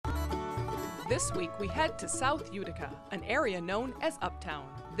This week we head to South Utica, an area known as Uptown.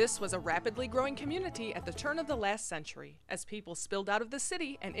 This was a rapidly growing community at the turn of the last century, as people spilled out of the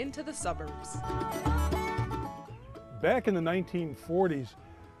city and into the suburbs. Back in the 1940s,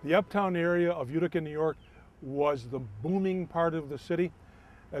 the Uptown area of Utica, New York was the booming part of the city.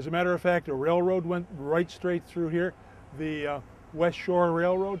 As a matter of fact, a railroad went right straight through here, the West Shore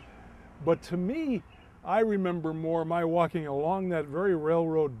Railroad. But to me, I remember more my walking along that very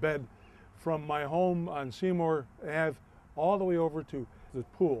railroad bed from my home on Seymour Ave all the way over to the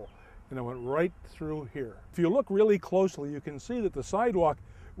pool, and it went right through here. If you look really closely, you can see that the sidewalk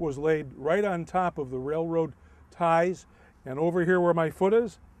was laid right on top of the railroad ties, and over here where my foot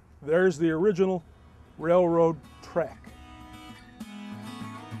is, there's the original railroad track.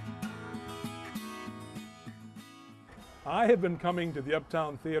 I have been coming to the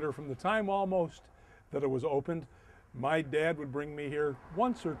Uptown Theater from the time almost that it was opened. My dad would bring me here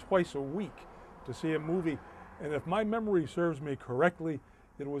once or twice a week to see a movie, and if my memory serves me correctly,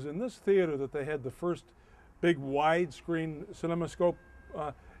 it was in this theater that they had the first big widescreen cinemascope,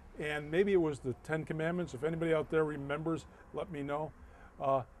 and maybe it was the Ten Commandments. If anybody out there remembers, let me know.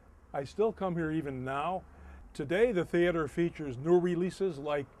 I still come here even now. Today the theater features new releases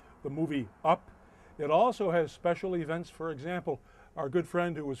like the movie Up. It also has special events. For example, our good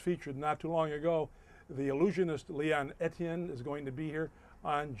friend who was featured not too long ago, the illusionist Leon Etienne, is going to be here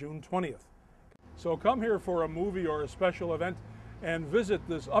on June 20th. So come here for a movie or a special event and visit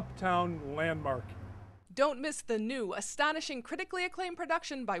this Uptown landmark. Don't miss the new, astonishing, critically acclaimed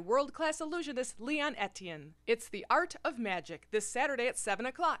production by world-class illusionist Leon Etienne. It's The Art of Magic, this Saturday at 7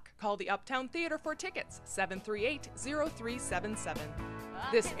 o'clock. Call the Uptown Theater for tickets, 738-0377.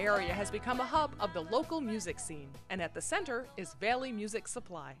 This area has become a hub of the local music scene, and at the center is Valley Music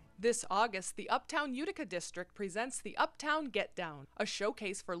Supply. This August, the Uptown Utica District presents the Uptown Get Down, a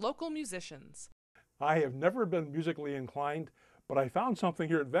showcase for local musicians. I have never been musically inclined, but I found something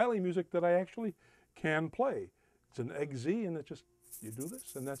here at Valley Music that I actually can play. It's an egg Z, and it just, you do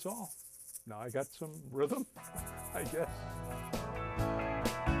this and that's all. Now I got some rhythm, I guess.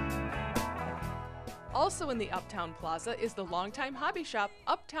 Also in the Uptown Plaza is the longtime hobby shop,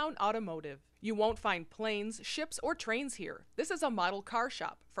 Uptown Automotive. You won't find planes, ships, or trains here. This is a model car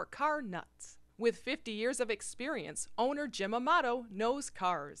shop for car nuts. With 50 years of experience, owner Jim Amato knows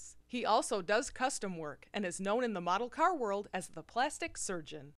cars. He also does custom work and is known in the model car world as the plastic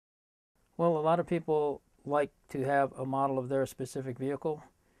surgeon. Well, a lot of people like to have a model of their specific vehicle,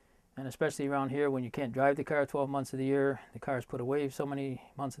 and especially around here when you can't drive the car 12 months of the year, the car is put away so many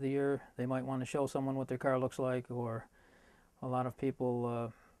months of the year, they might want to show someone what their car looks like, or a lot of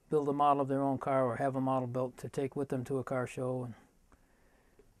people build a model of their own car or have a model built to take with them to a car show. And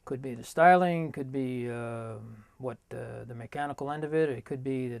could be the styling, could be the mechanical end of it. It could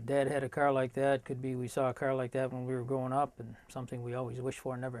be that Dad had a car like that. Could be we saw a car like that when we were growing up and something we always wished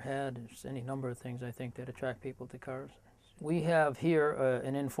for and never had. There's any number of things I think that attract people to cars. We have here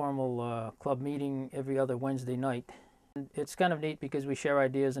an informal club meeting every other Wednesday night. It's kind of neat because we share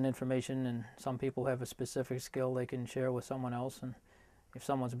ideas and information, and some people have a specific skill they can share with someone else, and if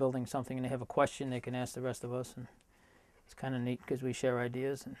someone's building something and they have a question, they can ask the rest of us. And it's kind of neat because we share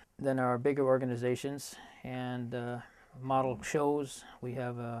ideas. And then our bigger organizations and model shows. We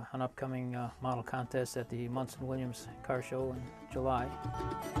have an upcoming model contest at the Munson Williams Car Show in July.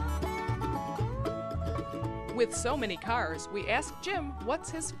 With so many cars, we asked Jim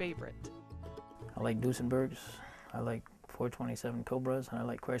what's his favorite. I like Duesenbergs, I like 427 Cobras, and I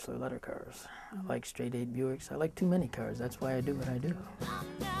like Chrysler leather cars. I like straight 8 Buicks. I like too many cars. That's why I do what I do.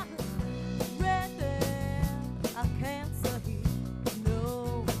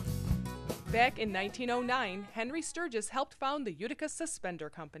 Back in 1909, Henry Sturgis helped found the Utica Suspender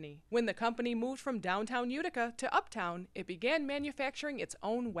Company. When the company moved from downtown Utica to Uptown, it began manufacturing its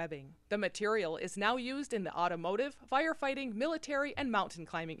own webbing. The material is now used in the automotive, firefighting, military, and mountain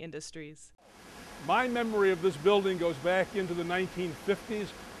climbing industries. My memory of this building goes back into the 1950s.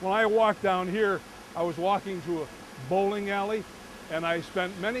 When I walked down here, I was walking to a bowling alley, and I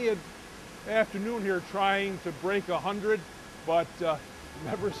spent many an afternoon here trying to break 100, but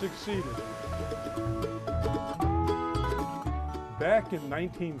never succeeded. Back in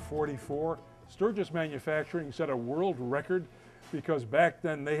 1944, Sturgis Manufacturing set a world record because back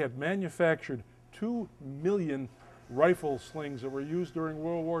then they had manufactured 2 million rifle slings that were used during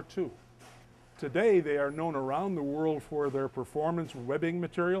World War II. Today they are known around the world for their performance webbing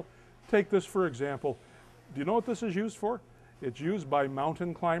material. Take this for example. Do you know what this is used for? It's used by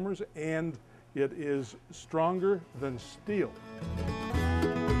mountain climbers, and it is stronger than steel.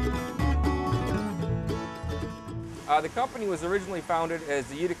 The company was originally founded as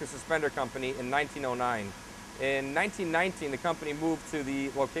the Utica Suspender Company in 1909. In 1919, the company moved to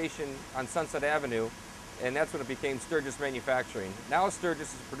the location on Sunset Avenue, and that's when it became Sturgis Manufacturing. Now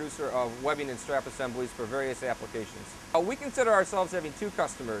Sturgis is a producer of webbing and strap assemblies for various applications. We consider ourselves having two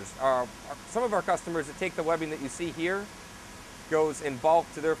customers. Some of our customers that take the webbing that you see here goes in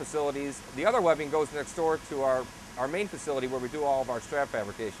bulk to their facilities. The other webbing goes next door to our main facility where we do all of our strap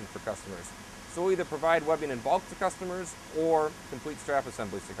fabrication for customers. So we either provide webbing in bulk to customers or complete strap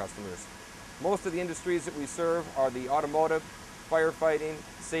assemblies to customers. Most of the industries that we serve are the automotive, firefighting,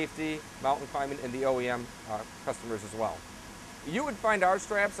 safety, mountain climbing, and the OEM customers as well. You would find our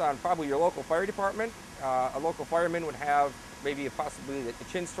straps on probably your local fire department. A local fireman would have maybe possibly a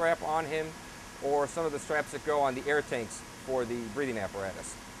chin strap on him, or some of the straps that go on the air tanks for the breathing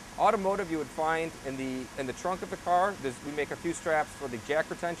apparatus. Automotive you would find in the trunk of the car. We make a few straps for the jack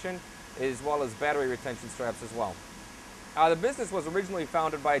retention, as well as battery retention straps as well. The business was originally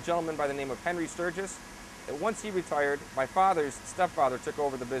founded by a gentleman by the name of Henry Sturgis. And once he retired, my father's stepfather took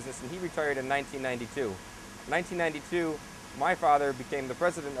over the business, and he retired in 1992. In 1992, my father became the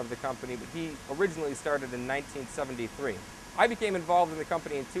president of the company, but he originally started in 1973. I became involved in the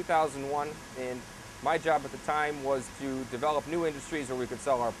company in 2001, and my job at the time was to develop new industries where we could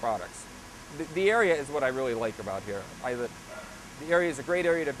sell our products. The area is what I really like about here. The area is a great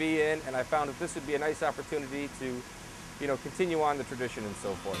area to be in, and I found that this would be a nice opportunity to, continue on the tradition and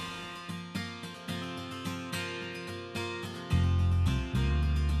so forth.